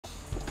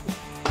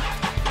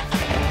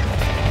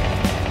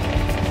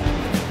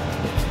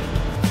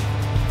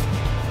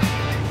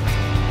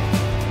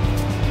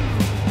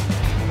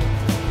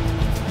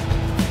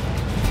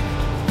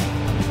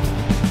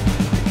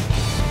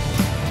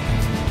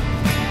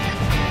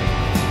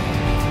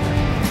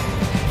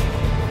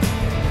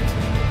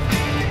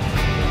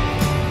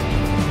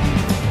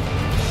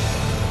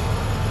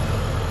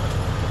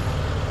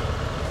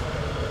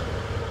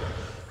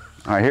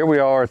All right, here we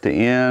are at the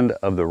end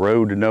of the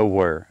road to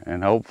nowhere,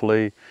 and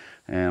hopefully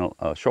in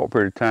a short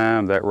period of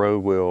time that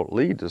road will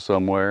lead to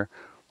somewhere,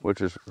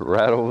 which is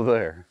right over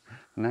there.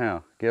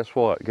 Now, guess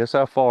what? Guess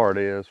how far it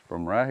is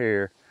from right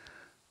here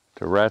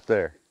to right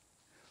there.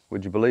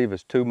 Would you believe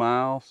it's 2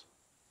 miles?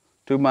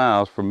 2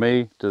 miles from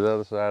me to the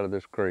other side of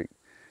this creek.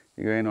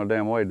 You ain't no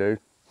damn way, dude.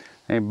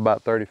 Ain't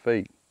about 30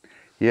 feet.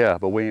 Yeah,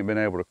 but we ain't been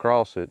able to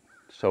cross it.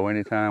 So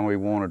anytime we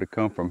wanted to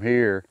come from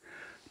here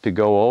to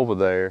go over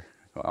there,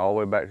 all the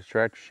way back to the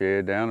tractor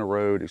shed, down the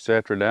road,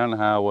 etc., down the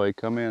highway,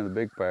 come in the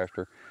big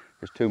pasture,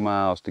 it's 2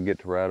 miles to get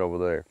to right over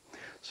there.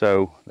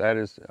 So that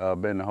has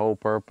been the whole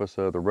purpose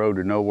of the road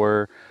to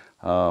nowhere.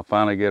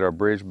 Finally get our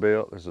bridge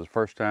built. This is the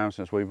first time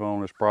since we've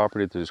owned this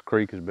property that this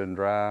creek has been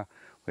dry.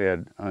 We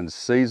had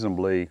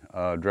unseasonably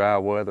dry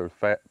weather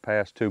the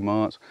past 2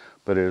 months,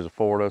 but it has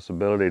afforded us the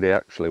ability to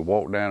actually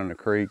walk down in the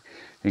creek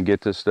and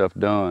get this stuff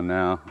done.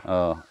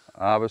 Now,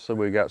 obviously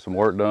we got some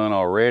work done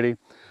already.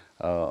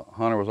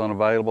 Hunter was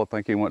unavailable. I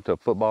think he went to a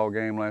football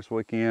game last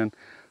weekend.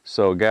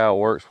 So a guy who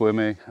works with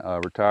me,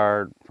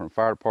 retired from the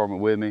fire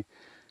department with me,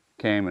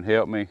 came and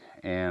helped me,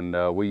 and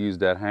we used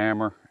that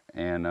hammer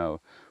and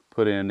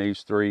put in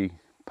these 3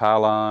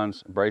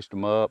 pylons, braced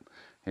them up,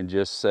 and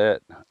just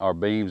set our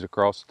beams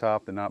across the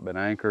top. They've not been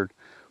anchored.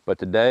 But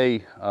today,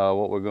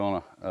 what we're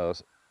gonna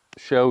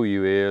show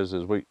you is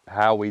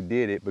how we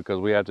did it, because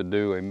we have to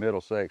do a middle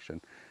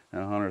section.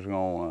 And Hunter's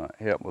gonna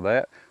help with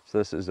that. So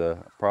this is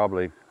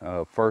probably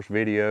first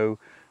video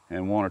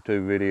and 1 or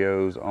 2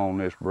 videos on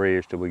this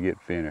bridge till we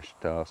get finished.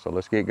 So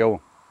let's get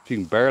going. If you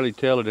can barely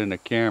tell it in the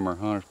camera,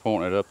 Hunter's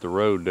pointing it up the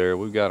road there.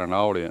 We've got an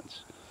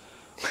audience.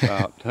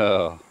 About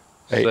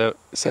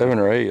 7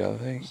 or 8, I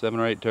think. 7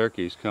 or 8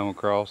 turkeys come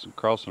crossing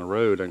the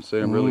road. I can see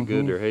them really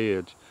good, their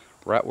heads,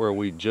 right where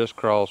we just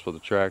crossed with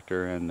the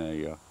tractor and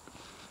the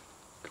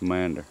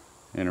Commander.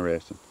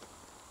 Interesting.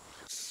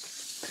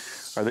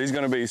 Are these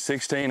going to be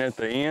 16 at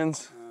the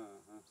ends?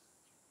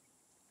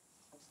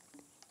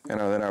 And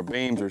then our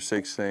beams are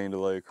 16 to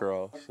lay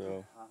across.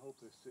 So. I hope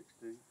it's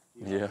 16.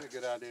 Yeah. That's a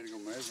good idea to go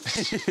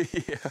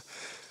measure. Yeah.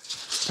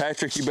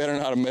 Patrick, you better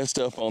not have messed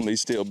up on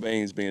these steel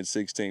beams being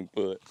 16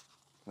 foot.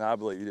 No, I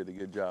believe you did a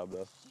good job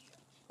though.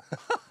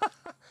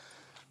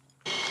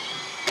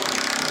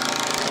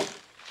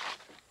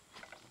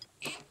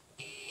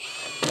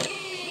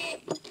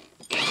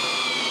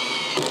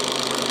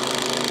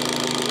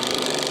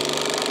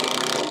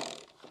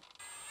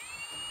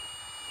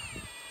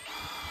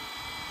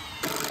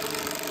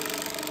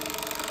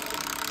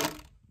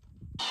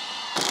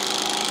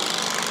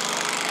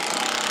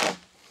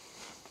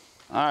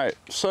 All right,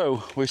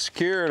 so we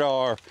secured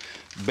our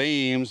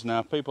beams.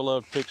 Now, people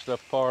love to pick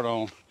stuff apart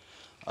on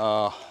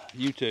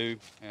YouTube,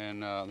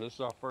 and this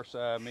is our first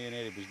side me and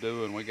Eddie was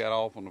doing. We got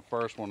off on the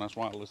first one, that's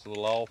why it looks a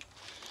little off.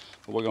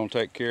 But we're gonna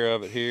take care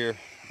of it here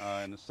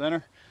in the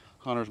center.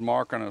 Hunter's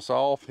marking us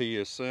off. He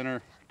is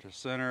center to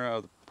center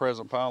of the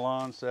present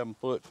pylon,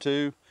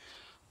 7'2",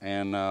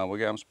 and we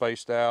got them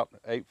spaced out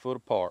 8 foot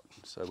apart.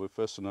 So we're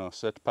fixing to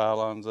set the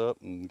pylons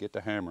up and get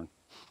to hammering.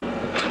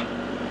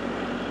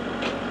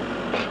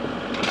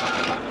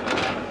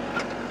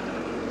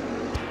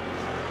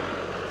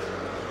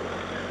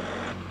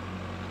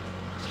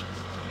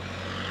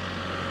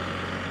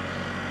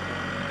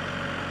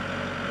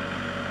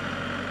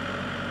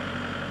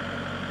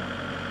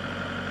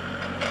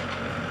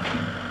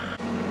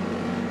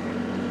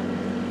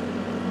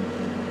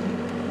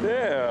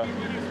 Yeah.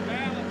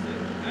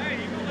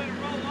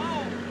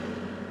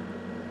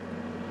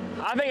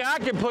 I think I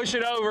can push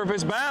it over if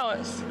it's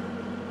balanced.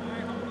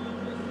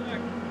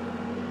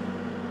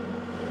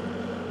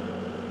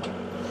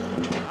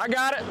 I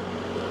got it.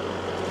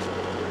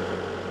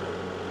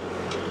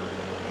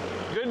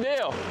 Good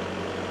deal.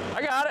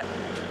 I got it.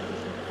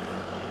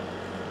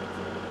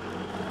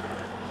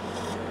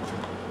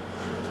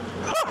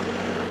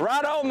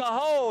 Right on the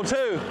hole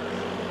too.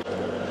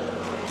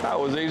 That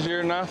was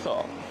easier than I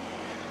thought.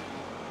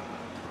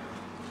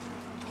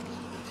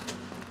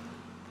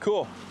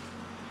 Cool.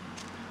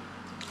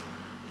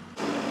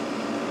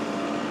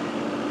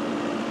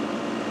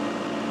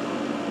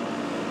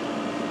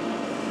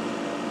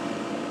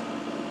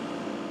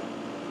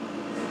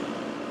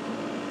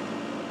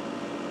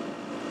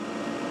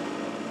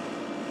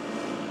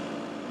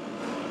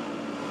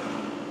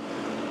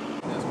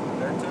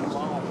 They're too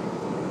long.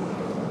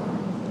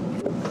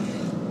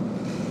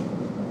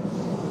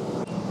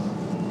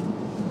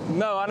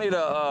 No, I need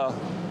a,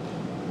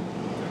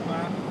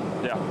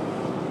 yeah.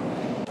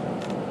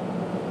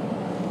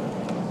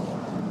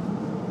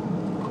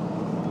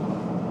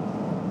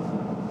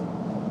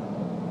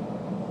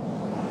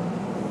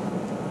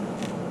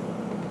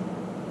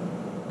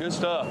 Good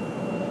stuff.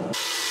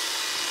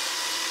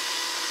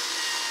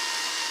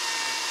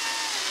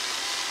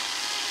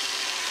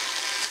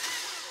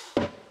 I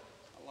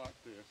like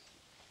this.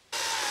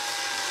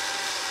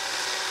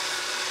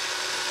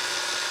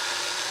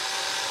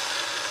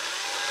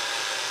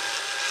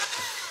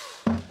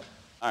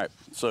 All right,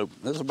 so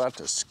this is about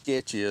the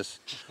sketchiest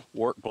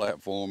work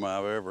platform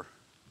I've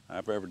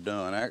ever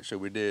done. Actually,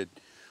 we did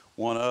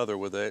one other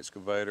with the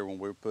excavator when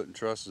we were putting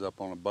trusses up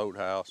on a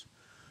boathouse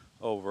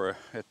over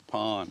at the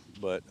pond.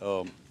 But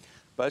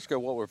basically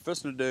what we're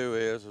fixing to do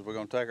is we're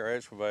going to take our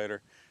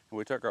excavator and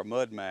we took our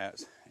mud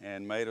mats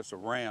and made us a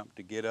ramp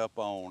to get up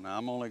on. Now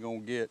I'm only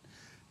going to get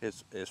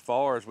as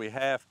far as we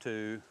have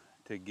to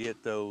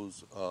get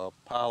those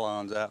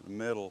pylons out in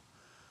the middle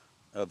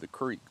of the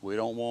creek. We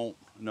don't want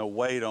no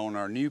weight on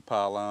our new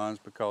pylons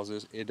because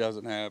it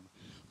doesn't have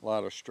a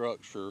lot of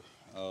structural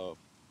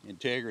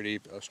integrity,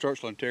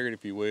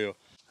 if you will,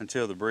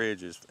 until the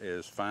bridge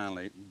is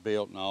finally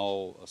built and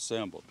all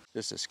assembled.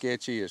 Just a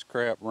sketchy as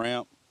crap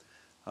ramp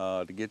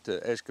to get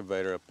the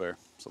excavator up there.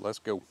 So let's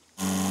go.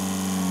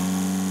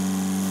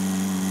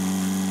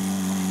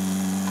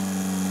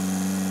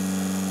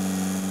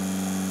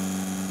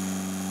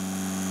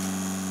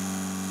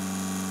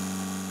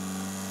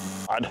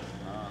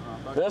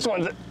 This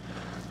one's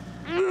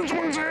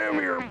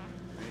heavier.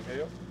 Any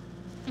help?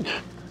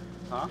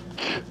 Huh?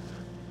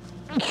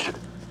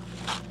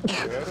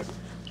 Got it?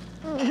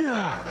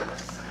 Yeah.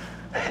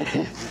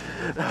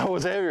 That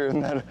was heavier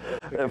than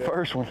that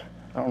first one.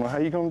 I don't know how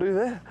you gonna do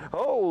that.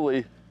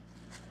 Holy.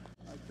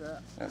 Like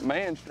that. That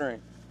man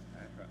strength.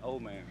 That's right.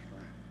 Old man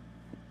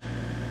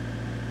strength.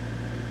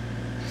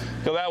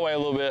 Go that way a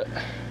little bit.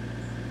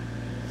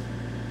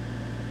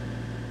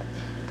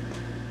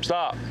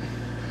 Stop.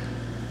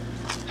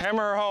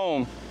 Hammer her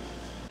home.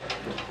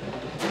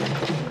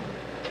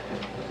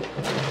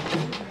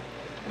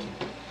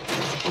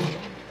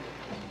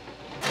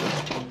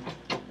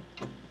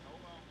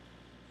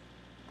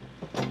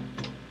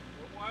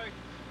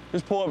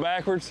 Just pull it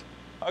backwards.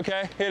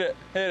 Okay, hit it,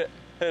 hit it,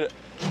 hit it.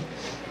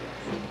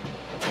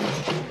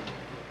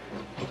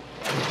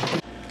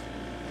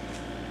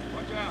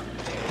 Watch out.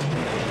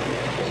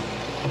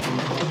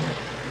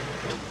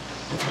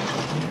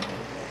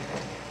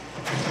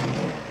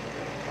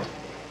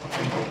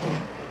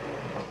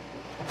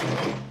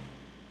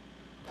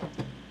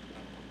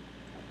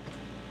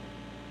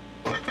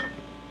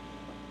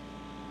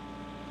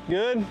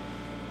 Good?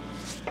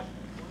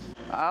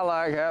 I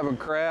like having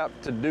crap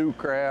to do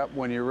crap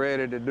when you're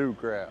ready to do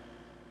crap.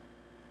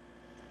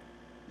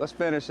 Let's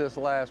finish this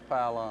last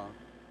pylon.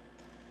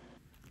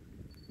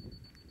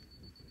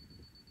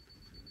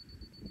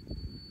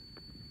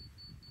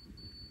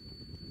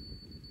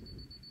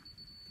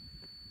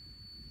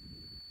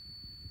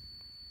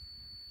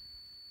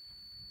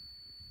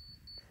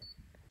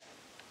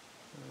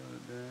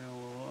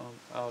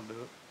 I'll do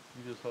it.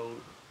 You just hold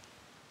it.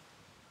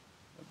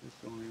 This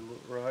don't even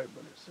look right,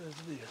 but it says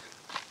it is.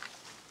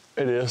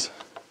 It is.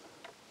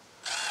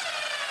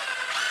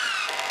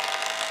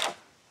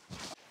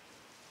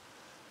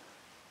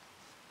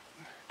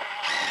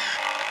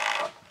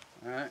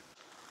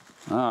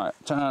 All right,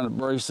 time to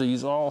brace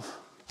these off.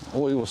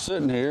 We were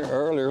sitting here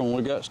earlier when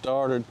we got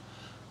started.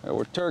 There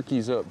were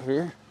turkeys up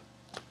here.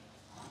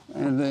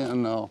 And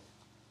then a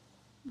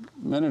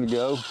minute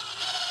ago,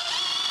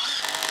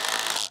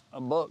 a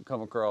buck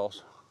come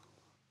across.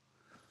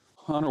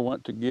 Hunter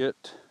went to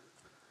get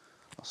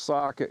a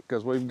socket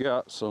because we've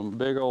got some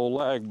big old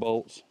lag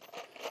bolts.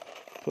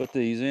 Put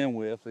these in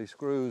with. These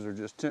screws are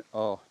just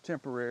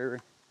temporary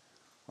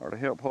or to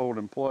help hold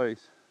in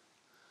place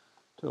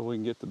till we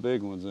can get the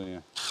big ones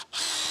in.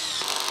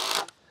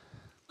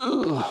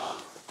 Ugh.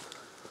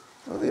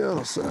 On the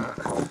other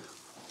side.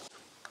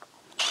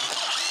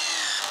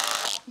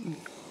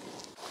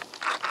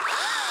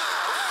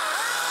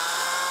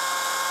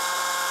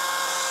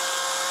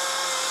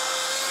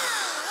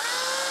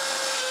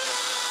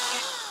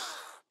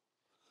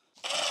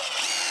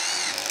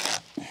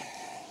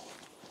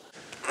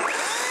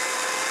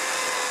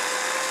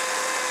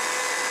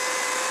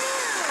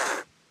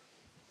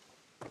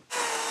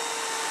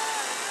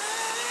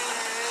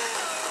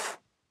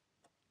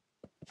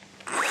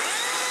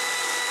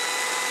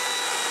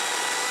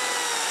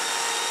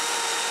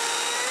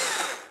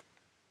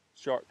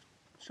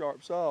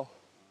 Sharp saw.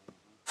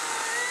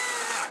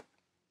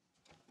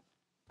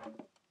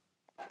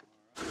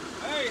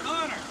 Hey,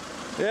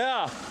 Hunter,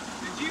 Yeah,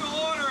 did you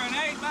order an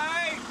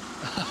 8x8?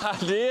 I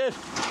did.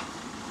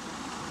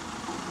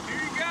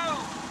 Here you go.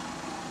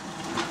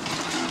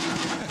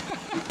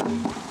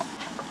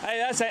 Hey,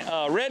 that's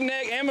a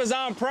redneck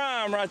Amazon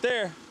Prime right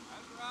there.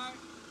 That's right.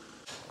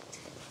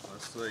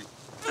 Let's see.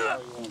 How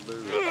you want to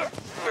do this?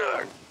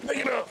 Pick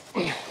it up.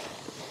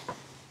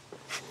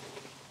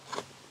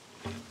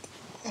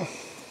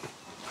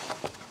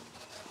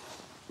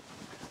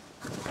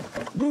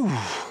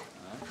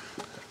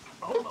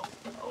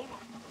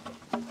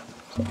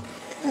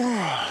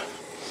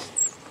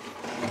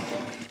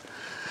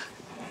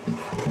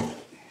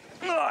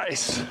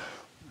 Nice.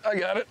 I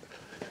got it.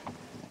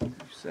 You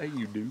say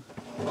you do.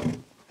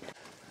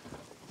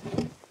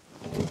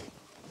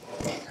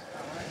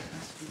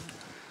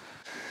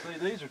 See,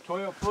 these are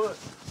 12 foot.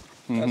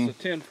 That's a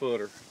 10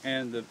 footer,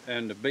 and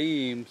the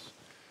beams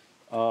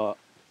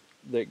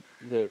that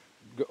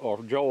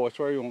or joists,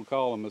 whatever you want to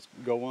call them, is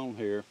go on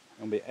here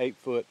and be 8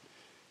 foot.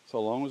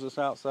 So long as it's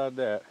outside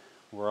that,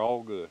 we're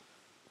all good.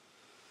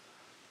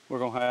 We're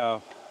gonna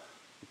have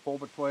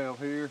 4x12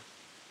 here,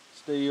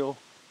 steel,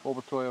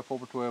 4x12,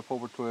 4x12,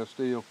 4x12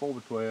 steel,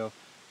 4x12,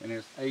 and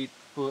it's 8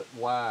 foot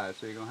wide.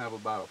 So you're gonna have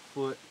about a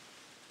foot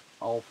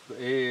off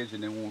the edge,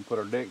 and then when we put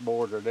our deck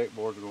boards are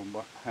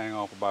gonna hang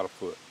off about a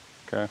foot.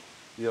 Okay.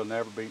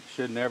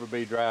 Should never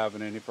be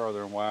driving any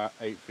further than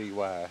 8 feet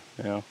wide.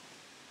 Yeah.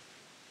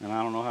 And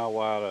I don't know how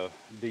wide a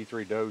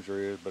D3 dozer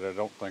is, but I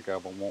don't think I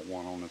would want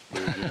one on this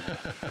bridge.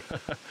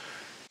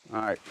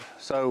 All right,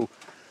 so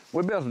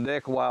we built a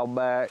deck a while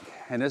back,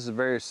 and this is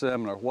very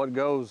similar. What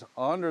goes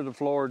under the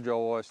floor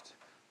joist,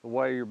 the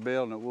way you're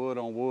building it wood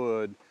on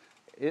wood,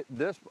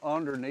 this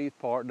underneath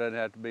part doesn't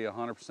have to be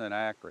 100%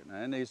 accurate.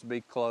 Now, it needs to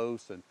be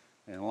close, and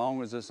as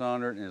long as it's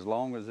under it and as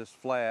long as it's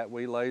flat,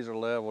 we laser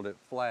leveled it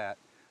flat,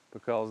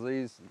 because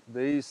these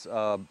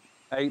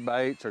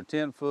 8x8s are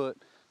 10 foot,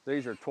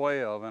 these are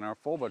 12, and our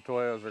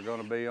 4x12s are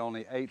gonna be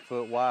only 8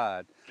 foot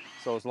wide.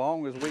 So as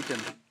long as we can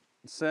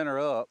center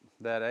up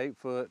that 8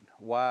 foot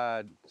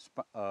wide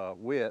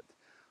width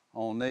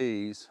on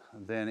these,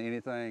 then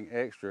anything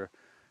extra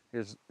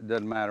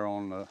doesn't matter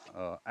on the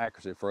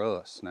accuracy for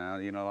us. Now,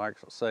 you know, like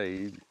I say,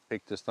 you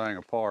pick this thing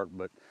apart,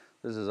 but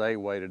this is a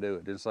way to do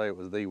it. Didn't say it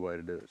was the way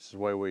to do it. This is the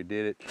way we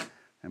did it.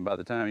 And by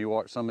the time you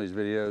watch some of these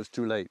videos,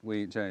 too late,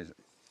 we ain't changed it.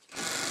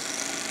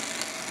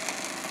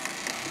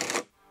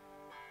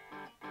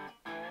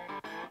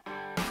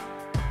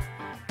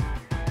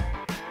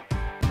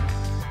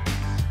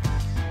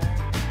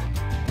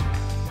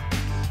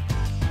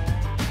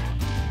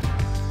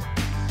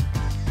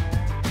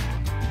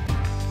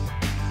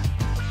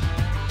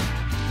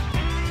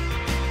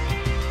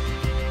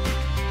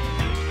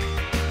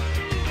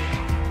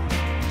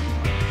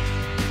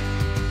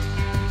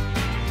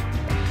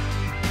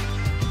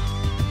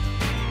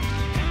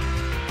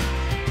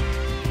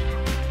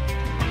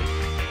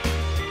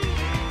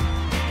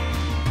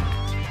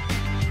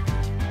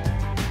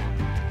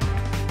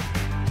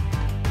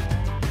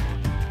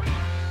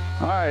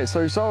 All right, so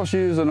you saw us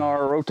using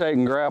our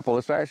rotating grapple.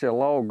 It's actually a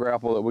log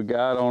grapple that we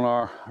got on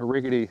our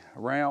rickety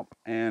ramp,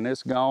 and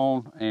it's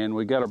gone, and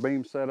we got our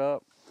beam set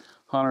up.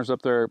 Hunter's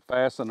up there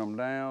fastening them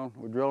down.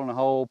 We're drilling a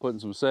hole, putting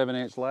some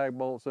 7-inch lag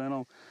bolts in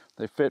them.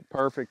 They fit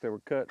perfect. They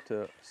were cut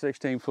to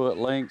 16-foot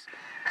lengths.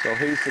 So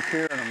he's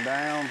securing them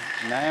down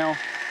now.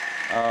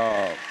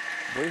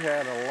 We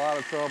had a lot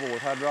of trouble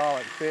with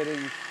hydraulic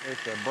fittings.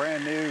 It's a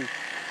brand new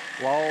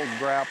log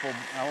grapple.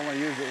 I only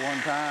used it one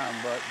time,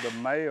 but the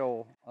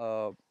male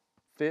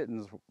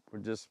fittings were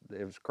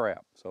it was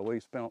crap. So we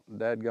spent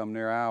dadgum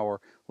near an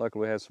hour.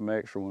 Luckily we had some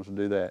extra ones to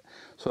do that.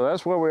 So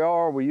that's where we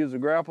are. We used the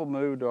grapple,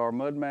 moved our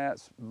mud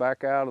mats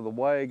back out of the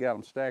way, got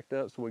them stacked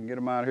up so we can get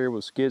them out here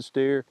with skid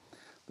steer.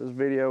 This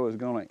video is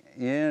going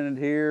to end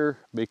here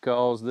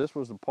because this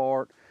was the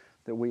part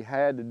that we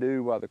had to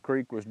do while the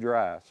creek was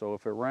dry. So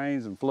if it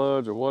rains and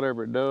floods or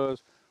whatever it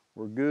does,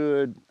 we're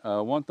good.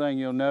 One thing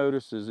you'll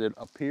notice is it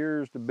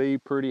appears to be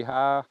pretty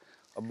high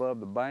above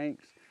the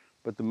banks,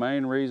 but the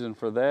main reason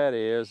for that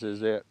is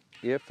that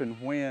if and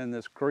when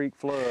this creek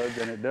floods,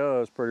 and it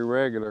does pretty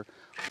regular,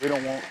 we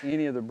don't want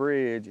any of the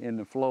bridge in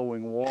the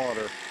flowing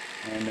water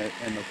and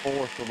the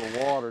force of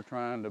the water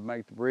trying to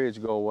make the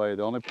bridge go away.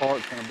 The only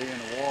part that's going to be in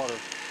the water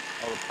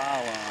are the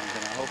pylons,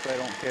 and I hope they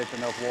don't catch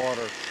enough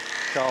water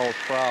to cause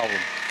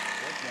problems.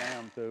 That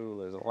damn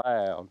tool is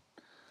loud.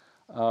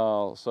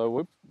 So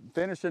we're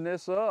finishing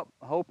this up.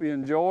 Hope you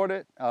enjoyed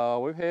it.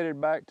 We've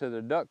headed back to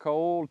the duck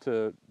hole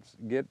to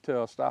get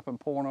to a stopping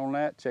point on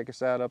that. Check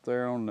us out up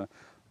there on the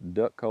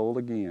duck hole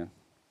again.